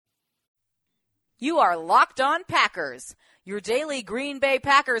You are Locked On Packers, your daily Green Bay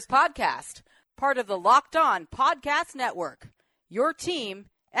Packers podcast, part of the Locked On Podcast Network, your team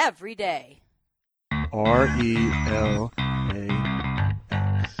every day. RELAX.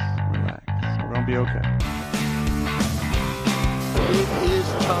 Relax. We're going to be okay. It is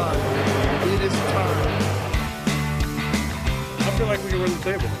time. It is time. I feel like we can run the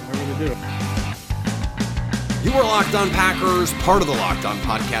table. I really do. You are Locked On Packers, part of the Locked On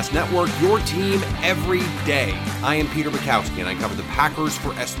Podcast Network, your team every day. I am Peter Bukowski, and I cover the Packers for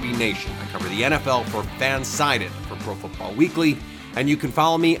SB Nation. I cover the NFL for Fansided for Pro Football Weekly, and you can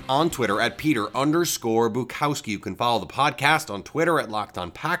follow me on Twitter at Peter_Bukowski. You can follow the podcast on Twitter at Locked On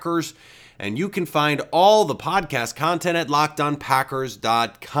Packers, and you can find all the podcast content at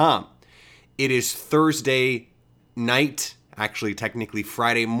LockedOnPackers.com. It is Thursday night, actually technically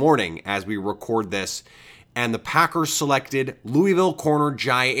Friday morning as we record this, and the Packers selected Louisville corner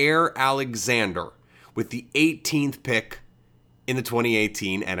Jaire Alexander with the 18th pick in the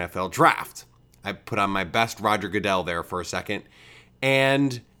 2018 NFL Draft. I put on my best Roger Goodell there for a second.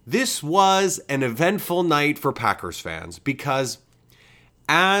 And this was an eventful night for Packers fans because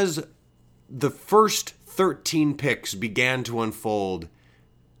as the first 13 picks began to unfold,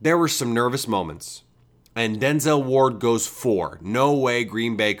 there were some nervous moments. And Denzel Ward goes 4. No way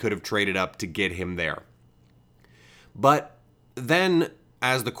Green Bay could have traded up to get him there. But then,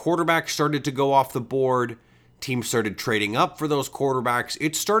 as the quarterbacks started to go off the board, teams started trading up for those quarterbacks,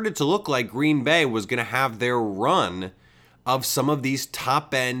 it started to look like Green Bay was going to have their run of some of these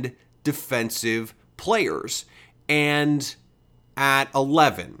top-end defensive players. And at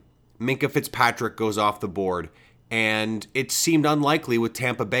 11, Minkah Fitzpatrick goes off the board, and it seemed unlikely with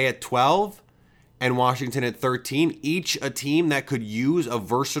Tampa Bay at 12 and Washington at 13, each a team that could use a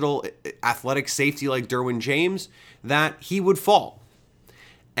versatile athletic safety like Derwin James, that he would fall.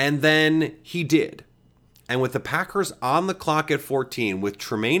 And then he did. And with the Packers on the clock at 14, with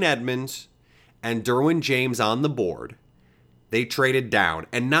Tremaine Edmunds and Derwin James on the board, they traded down.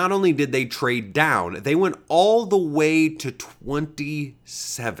 And not only did they trade down, they went all the way to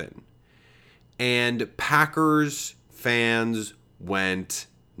 27. And Packers fans went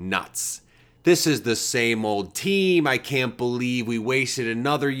nuts. This is the same old team. I can't believe we wasted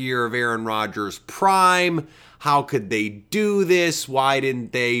another year of Aaron Rodgers' prime. How could they do this? Why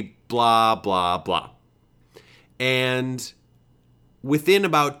didn't they? Blah, blah, blah. And within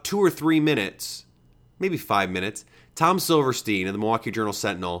about 2 or 3 minutes, maybe 5 minutes, Tom Silverstein of the Milwaukee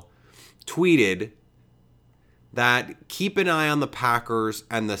Journal-Sentinel tweeted that keep an eye on the Packers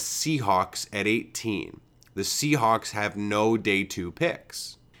and the Seahawks at 18. The Seahawks have no day 2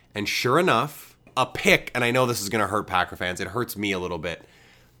 picks. And sure enough, a pick, and I know this is going to hurt Packer fans, it hurts me a little bit.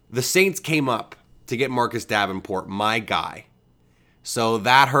 The Saints came up to get Marcus Davenport, my guy. So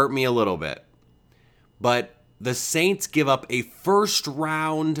that hurt me a little bit. But the Saints give up a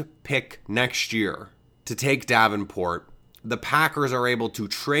first-round pick next year to take Davenport. The Packers are able to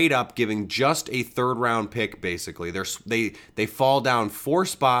trade up, giving just a third-round pick, basically. They fall down 4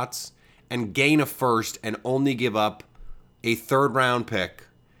 spots and gain a first and only give up a third-round pick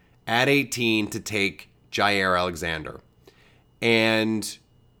at 18 to take Jaire Alexander. And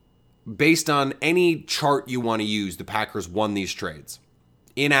based on any chart you want to use, the Packers won these trades.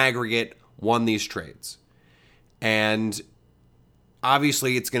 In aggregate, won these trades. And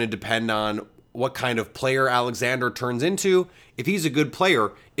obviously it's going to depend on what kind of player Alexander turns into. If he's a good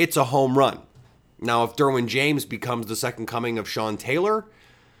player, it's a home run. Now, if Derwin James becomes the second coming of Sean Taylor,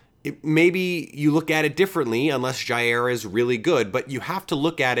 maybe you look at it differently unless Jaire is really good, but you have to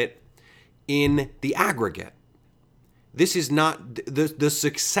look at it in the aggregate. This is not, the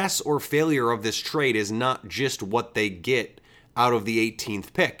success or failure of this trade is not just what they get out of the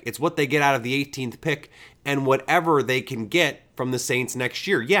 18th pick. It's what they get out of the 18th pick and whatever they can get from the Saints next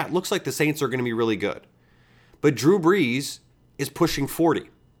year. Yeah, it looks like the Saints are going to be really good. But Drew Brees is pushing 40.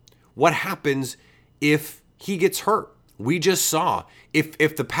 What happens if he gets hurt? We just saw, if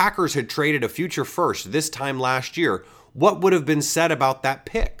the Packers had traded a future first this time last year, what would have been said about that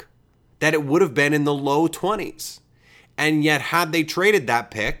pick? That it would have been in the low 20s. And yet, had they traded that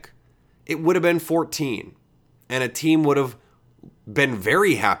pick, it would have been 14. And a team would have been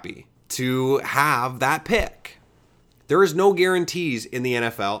very happy to have that pick. There is no guarantees in the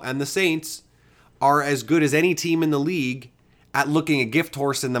NFL, and the Saints are as good as any team in the league at looking a gift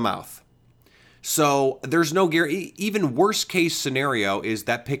horse in the mouth. So there's no guarantee. Even worst case scenario is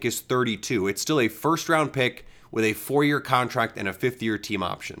that pick is 32. It's still a first round pick with a 4-year contract and a 5th-year team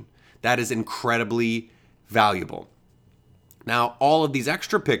option. That is incredibly valuable. Now, all of these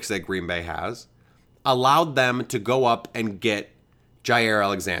extra picks that Green Bay has allowed them to go up and get Jaire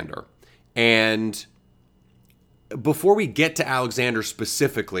Alexander. And before we get to Alexander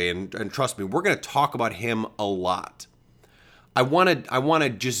specifically, and trust me, we're going to talk about him a lot. I want to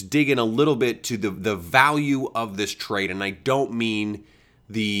just dig in a little bit to the value of this trade, and I don't mean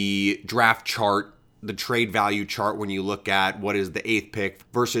the draft chart, the trade value chart when you look at what is the 8th pick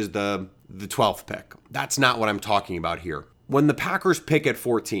versus the 12th pick. That's not what I'm talking about here. When the Packers pick at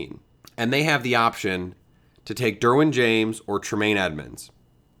 14, and they have the option to take Derwin James or Tremaine Edmunds,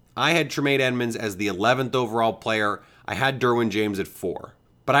 I had Tremaine Edmunds as the 11th overall player. I had Derwin James at 4.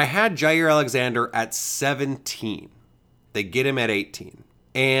 But I had Jair Alexander at 17. They get him at 18.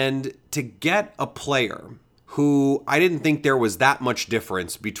 And to get a player who I didn't think there was that much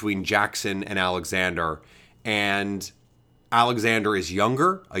difference between Jackson and Alexander, and Alexander is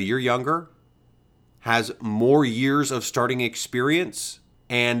younger, a year younger, has more years of starting experience,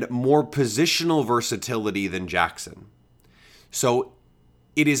 and more positional versatility than Jackson. So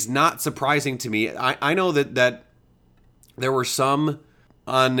it is not surprising to me. I know that there were some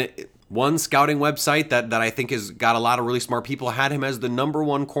on one scouting website that I think has got a lot of really smart people, had him as the number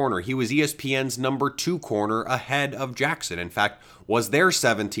 1 corner. He was ESPN's number 2 corner ahead of Jackson. In fact, was their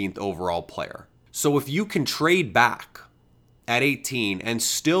 17th overall player. So if you can trade back at 18 and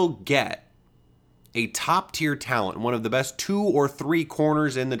still get a top-tier talent, one of the best 2 or 3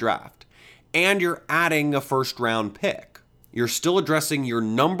 corners in the draft, and you're adding a first-round pick, you're still addressing your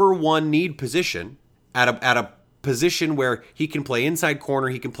number 1 need position at a position where he can play inside corner,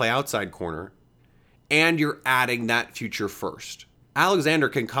 he can play outside corner, and you're adding that future first. Alexander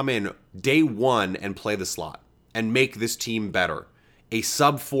can come in day 1 and play the slot and make this team better. A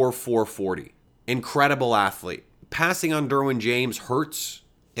sub-4 440. Incredible athlete. Passing on Derwin James hurts.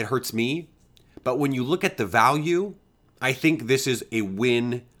 It hurts me. But when you look at the value, I think this is a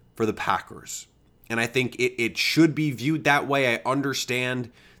win for the Packers. And I think it should be viewed that way. I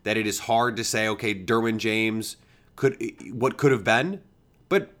understand that it is hard to say, okay, Derwin James, what could have been?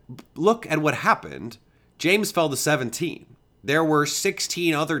 But look at what happened. James fell to 17. There were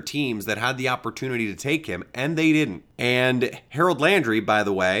 16 other teams that had the opportunity to take him, and they didn't. And Harold Landry, by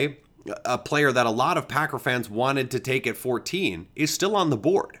the way, a player that a lot of Packer fans wanted to take at 14, is still on the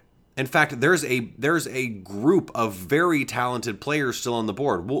board. In fact, there's a group of very talented players still on the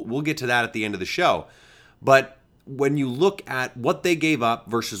board. We'll get to that at the end of the show. But when you look at what they gave up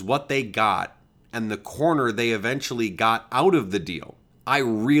versus what they got and the corner they eventually got out of the deal, I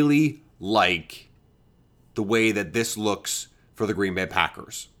really like the way that this looks for the Green Bay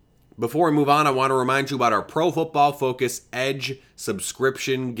Packers. Before we move on, I want to remind you about our Pro Football Focus Edge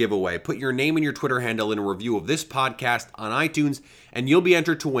subscription giveaway. Put your name and your Twitter handle in a review of this podcast on iTunes, and you'll be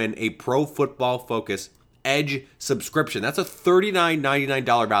entered to win a Pro Football Focus Edge subscription. That's a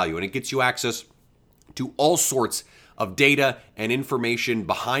 $39.99 value, and it gets you access to all sorts of data and information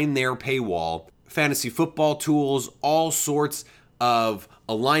behind their paywall. Fantasy football tools, all sorts of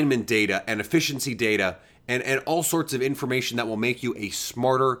alignment data and efficiency data, and all sorts of information that will make you a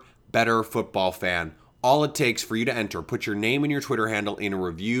smarter, better football fan. All it takes for you to enter, put your name and your Twitter handle in a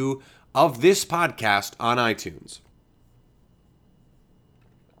review of this podcast on iTunes.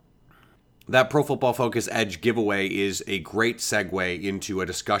 That Pro Football Focus Edge giveaway is a great segue into a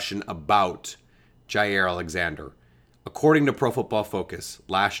discussion about Jair Alexander. According to Pro Football Focus,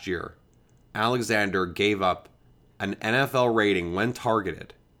 last year, Alexander gave up an NFL rating when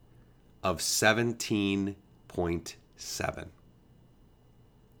targeted of 17.7.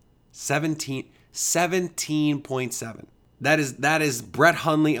 17.7. That is Brett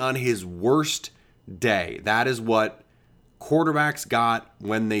Hundley on his worst day. That is what quarterbacks got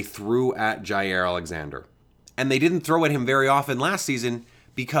when they threw at Jair Alexander. And they didn't throw at him very often last season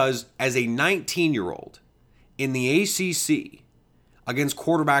because as a 19-year-old in the ACC against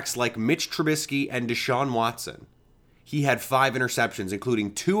quarterbacks like Mitch Trubisky and Deshaun Watson, he had 5 interceptions,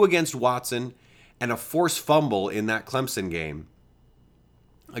 including 2 against Watson and a forced fumble in that Clemson game.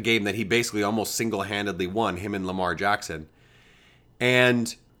 A game that he basically almost single-handedly won, him and Lamar Jackson.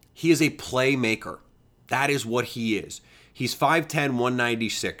 And he is a playmaker. That is what he is. He's 5'10",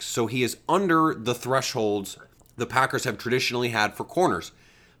 196, so he is under the thresholds the Packers have traditionally had for corners.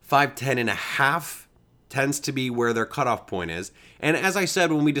 5'10 and a half tends to be where their cutoff point is. And as I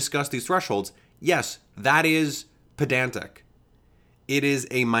said when we discussed these thresholds, yes, that is pedantic. It is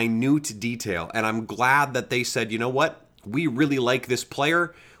a minute detail, and I'm glad that they said, you know what? We really like this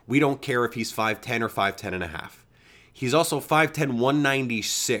player. We don't care if he's 5'10 or 5'10 and a half. He's also 5'10",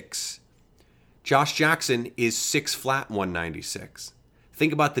 196. Josh Jackson is 6 flat 196.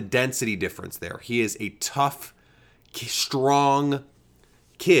 Think about the density difference there. He is a tough, strong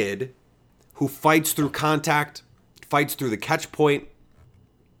kid who fights through contact, fights through the catch point,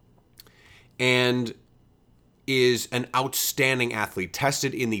 and is an outstanding athlete,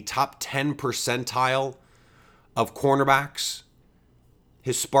 tested in the top 10 percentile of cornerbacks.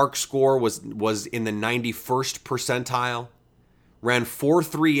 His SPARQ score was in the 91st percentile, ran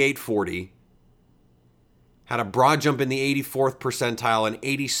 4.38 40, had a broad jump in the 84th percentile, an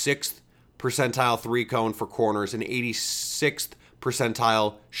 86th percentile three cone for corners, an 86th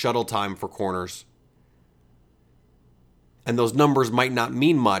percentile shuttle time for corners. And those numbers might not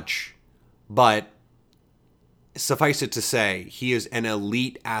mean much, but suffice it to say, he is an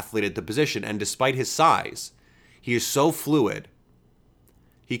elite athlete at the position, and despite his size, he is so fluid.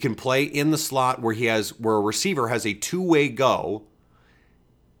 He can play in the slot where a receiver has a two-way go.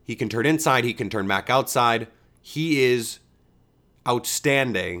 He can turn inside, he can turn back outside. He is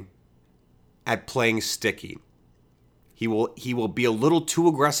outstanding at playing sticky. He will be a little too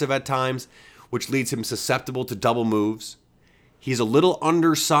aggressive at times, which leads him susceptible to double moves. He's a little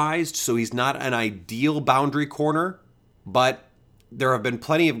undersized, so he's not an ideal boundary corner, but there have been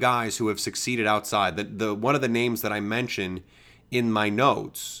plenty of guys who have succeeded outside. One of the names that I mentioned in my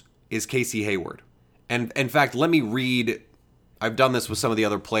notes is Casey Hayward. And in fact, let me read, I've done this with some of the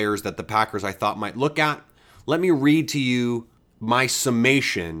other players that the Packers I thought might look at. Let me read to you my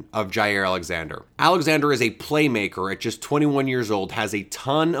summation of Jaire Alexander. Alexander is a playmaker at just 21 years old, has a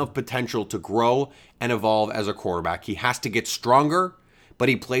ton of potential to grow and evolve as a quarterback. He has to get stronger, but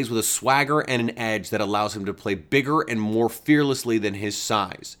he plays with a swagger and an edge that allows him to play bigger and more fearlessly than his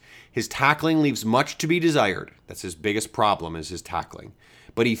size. His tackling leaves much to be desired. That's his biggest problem, is his tackling.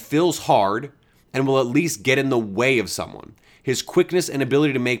 But he fills hard and will at least get in the way of someone. His quickness and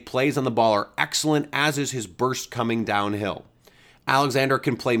ability to make plays on the ball are excellent, as is his burst coming downhill. Alexander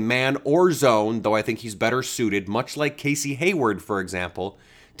can play man or zone, though I think he's better suited, much like Casey Hayward, for example,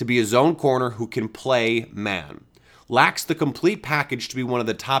 to be a zone corner who can play man. Lacks the complete package to be one of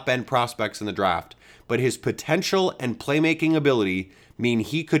the top-end prospects in the draft, but his potential and playmaking ability mean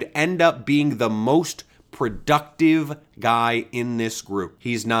he could end up being the most productive guy in this group.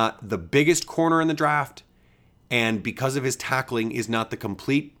 He's not the biggest corner in the draft, and because of his tackling is not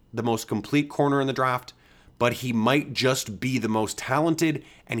the most complete corner in the draft, but he might just be the most talented,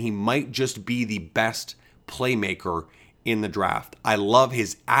 and he might just be the best playmaker in the draft. I love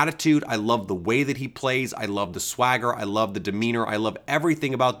his attitude. I love the way that he plays. I love the swagger. I love the demeanor. I love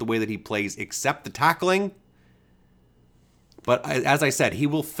everything about the way that he plays except the tackling. But as I said, he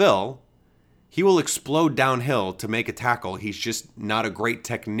will explode downhill to make a tackle. He's just not a great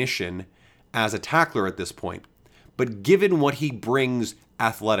technician as a tackler at this point. But given what he brings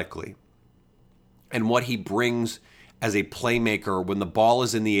athletically and what he brings as a playmaker when the ball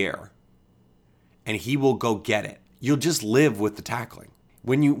is in the air, and he will go get it, you'll just live with the tackling.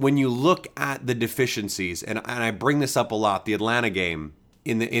 When you look at the deficiencies, and I bring this up a lot, the Atlanta game,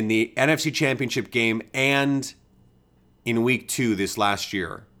 in the NFC Championship game and in week 2 this last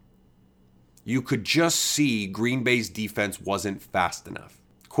year, you could just see Green Bay's defense wasn't fast enough.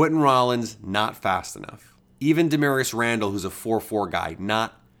 Quentin Rollins, not fast enough. Even Demarius Randall, who's a 4.4 guy,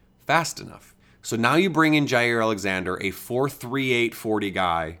 not fast enough. So now you bring in Jaire Alexander, a 4.38 40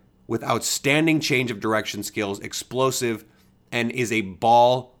 guy with outstanding change of direction skills, explosive, and is a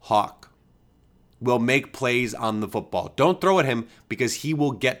ball hawk. Will make plays on the football. Don't throw at him because he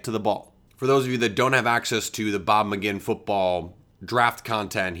will get to the ball. For those of you that don't have access to the Bob McGinn football draft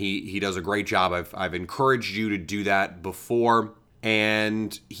content, he does a great job. I've encouraged you to do that before.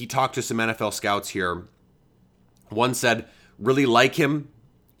 And he talked to some NFL scouts here. One said, really like him.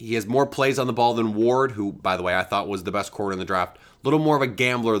 He has more plays on the ball than Ward, who, by the way, I thought was the best corner in the draft. A little more of a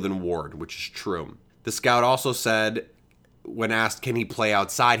gambler than Ward, which is true. The scout also said, when asked, can he play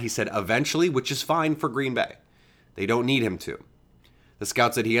outside, he said, eventually, which is fine for Green Bay. They don't need him to. The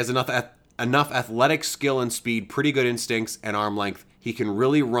scout said he has enough athletic skill and speed, pretty good instincts and arm length. He can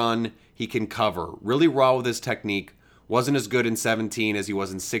really run. He can cover. Really raw with his technique. Wasn't as good in 17 as he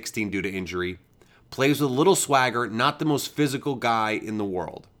was in 16 due to injury. Plays with a little swagger. Not the most physical guy in the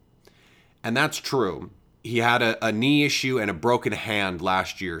world. And that's true. He had a knee issue and a broken hand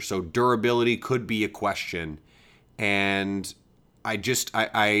last year, so durability could be a question. And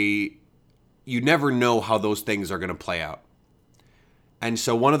you never know how those things are going to play out. And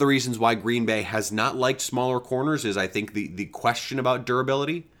so one of the reasons why Green Bay has not liked smaller corners is, I think, the question about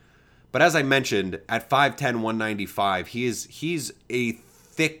durability. But as I mentioned, at 5'10", 195, he's a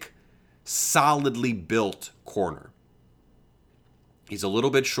thick, solidly built corner. He's a little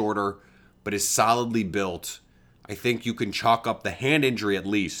bit shorter, but is solidly built. I think you can chalk up the hand injury at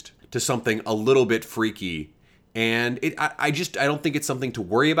least to something a little bit freaky. And I don't think it's something to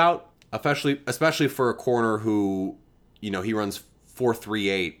worry about, especially for a corner who, he runs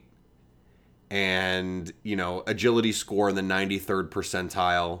 4.38 and, agility score in the 93rd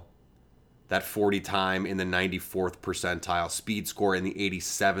percentile, that 40 time in the 94th percentile, speed score in the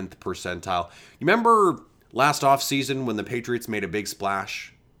 87th percentile. You remember last offseason when the Patriots made a big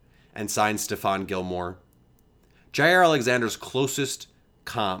splash and signed Stephon Gilmore? Jaire Alexander's closest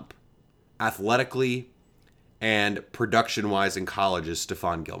comp athletically and production-wise in college is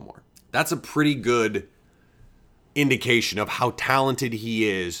Stephon Gilmore. That's a pretty good indication of how talented he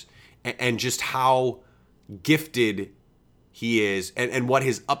is and just how gifted he is and what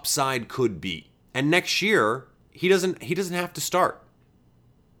his upside could be. And next year, he doesn't have to start.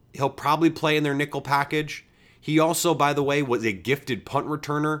 He'll probably play in their nickel package. He also, by the way, was a gifted punt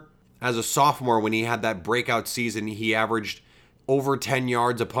returner. As a sophomore, when he had that breakout season, he averaged over 10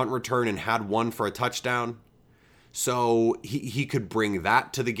 yards a punt return and had one for a touchdown. So he could bring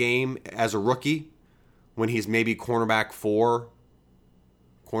that to the game as a rookie when he's maybe cornerback 4,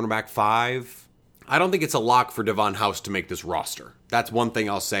 cornerback 5. I don't think it's a lock for Devon House to make this roster. That's one thing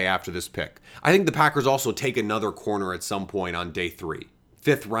I'll say after this pick. I think the Packers also take another corner at some point on day 3.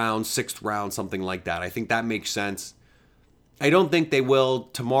 5th round, 6th round, something like that. I think that makes sense. I don't think they will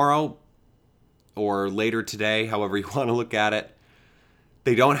tomorrow or later today, however you want to look at it.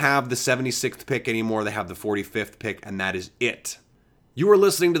 They don't have the 76th pick anymore. They have the 45th pick, and that is it. You are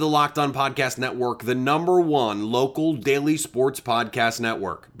listening to the Locked On Podcast Network, the #1 local daily sports podcast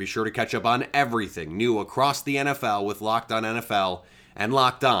network. Be sure to catch up on everything new across the NFL with Locked On NFL and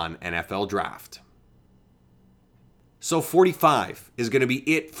Locked On NFL Draft. So 45 is going to be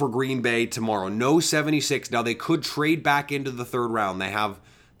it for Green Bay tomorrow. No 76. Now, they could trade back into the 3rd round. They have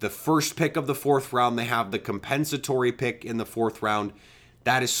the first pick of the 4th round. They have the compensatory pick in the 4th round.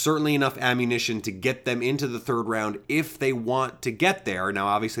 That is certainly enough ammunition to get them into the 3rd round if they want to get there. Now,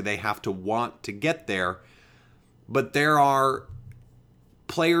 obviously, they have to want to get there. But there are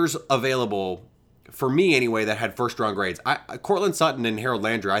players available, for me anyway, that had first-round grades. Courtland Sutton and Harold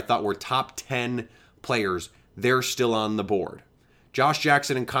Landry, I thought were top 10 players. They're still on the board. Josh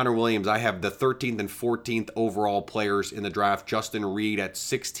Jackson and Connor Williams, I have the 13th and 14th overall players in the draft. Justin Reed at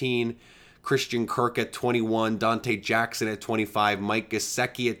 16. Christian Kirk at 21, Dante Jackson at 25, Mike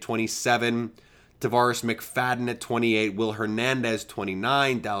Gesicki at 27, Tavares McFadden at 28, Will Hernandez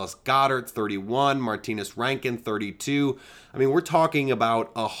 29, Dallas Goedert 31, Martinez Rankin 32. I mean, we're talking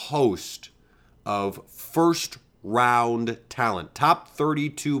about a host of first-round talent, top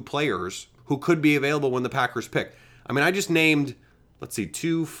 32 players who could be available when the Packers pick. I mean, I just named,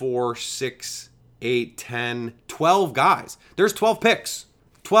 2, 4, 6, 8, 10, 12 guys. There's 12 picks.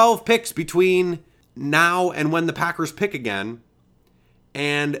 12 picks between now and when the Packers pick again.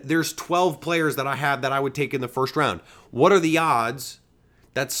 And there's 12 players that I have that I would take in the first round. What are the odds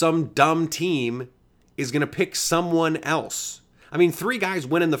that some dumb team is going to pick someone else? I mean, 3 guys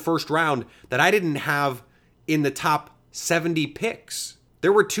went in the first round that I didn't have in the top 70 picks.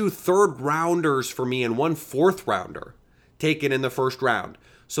 There were 2 third-rounders for me and 1 fourth-rounder taken in the first round.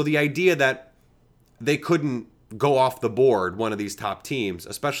 So the idea that they couldn't go off the board, one of these top teams,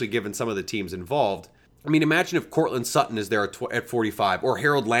 especially given some of the teams involved. I mean, imagine if Courtland Sutton is there at 45 or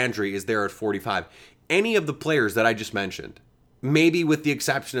Harold Landry is there at 45. Any of the players that I just mentioned, maybe with the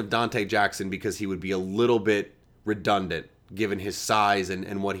exception of Dante Jackson because he would be a little bit redundant given his size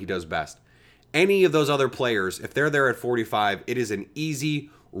and what he does best. Any of those other players, if they're there at 45, it is an easy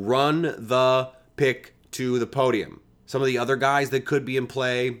run the pick to the podium. Some of the other guys that could be in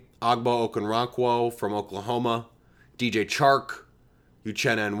play, Ogbo Okoronkwo from Oklahoma, DJ Chark,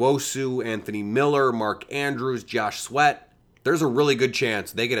 Uchenna Nwosu, Anthony Miller, Mark Andrews, Josh Sweat. There's a really good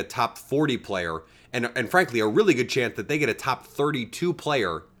chance they get a top 40 player, and frankly, a really good chance that they get a top 32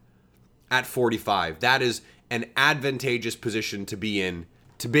 player at 45. That is an advantageous position to be in,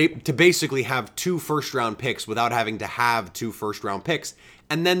 to basically have 2 first-round picks without having to have 2 first-round picks,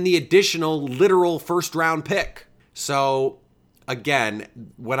 and then the additional literal first-round pick. So again,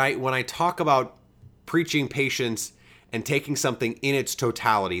 when I talk about preaching patience and taking something in its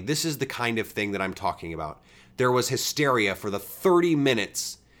totality, this is the kind of thing that I'm talking about. There was hysteria for the 30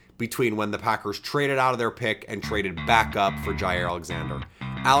 minutes between when the Packers traded out of their pick and traded back up for Jaire Alexander.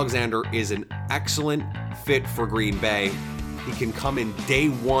 Alexander is an excellent fit for Green Bay. He can come in day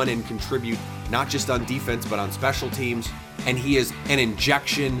 1 and contribute not just on defense but on special teams, and he is an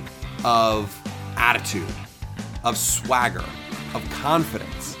injection of attitude, of swagger, of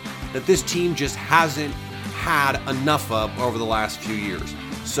confidence that this team just hasn't had enough of over the last few years.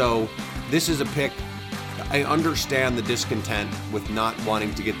 So this is a pick. I understand the discontent with not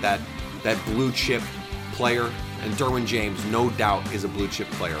wanting to get that blue chip player, and Derwin James no doubt is a blue chip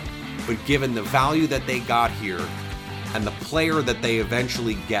player. But given the value that they got here and the player that they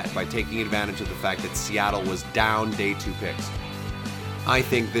eventually get by taking advantage of the fact that Seattle was down day 2 picks. I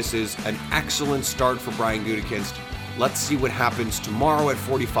think this is an excellent start for Brian Gutekunst. Let's see what happens tomorrow at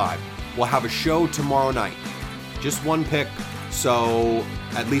 45. We'll have a show tomorrow night. Just one pick, so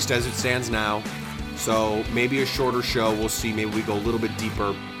at least as it stands now. So maybe a shorter show. We'll see. Maybe we go a little bit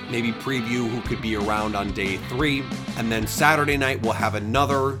deeper. Maybe preview who could be around on day 3. And then Saturday night, we'll have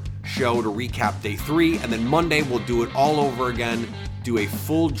another show to recap day 3. And then Monday, we'll do it all over again. Do a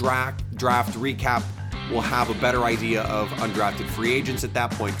full draft recap. We'll have a better idea of undrafted free agents at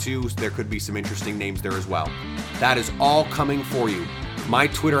that point too. So there could be some interesting names there as well. That is all coming for you. My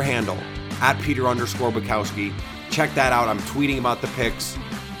Twitter handle, @Peter_Bukowski. Check that out. I'm tweeting about the picks,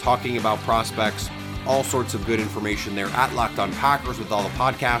 talking about prospects, all sorts of good information there at Locked On Packers with all the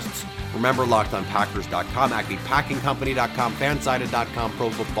podcasts. Remember, LockedOnPackers.com, AcmePackingCompany.com, Fansided.com,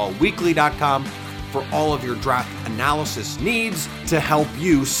 ProFootballWeekly.com for all of your draft analysis needs to help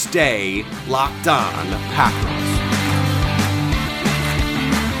you stay locked on Packers.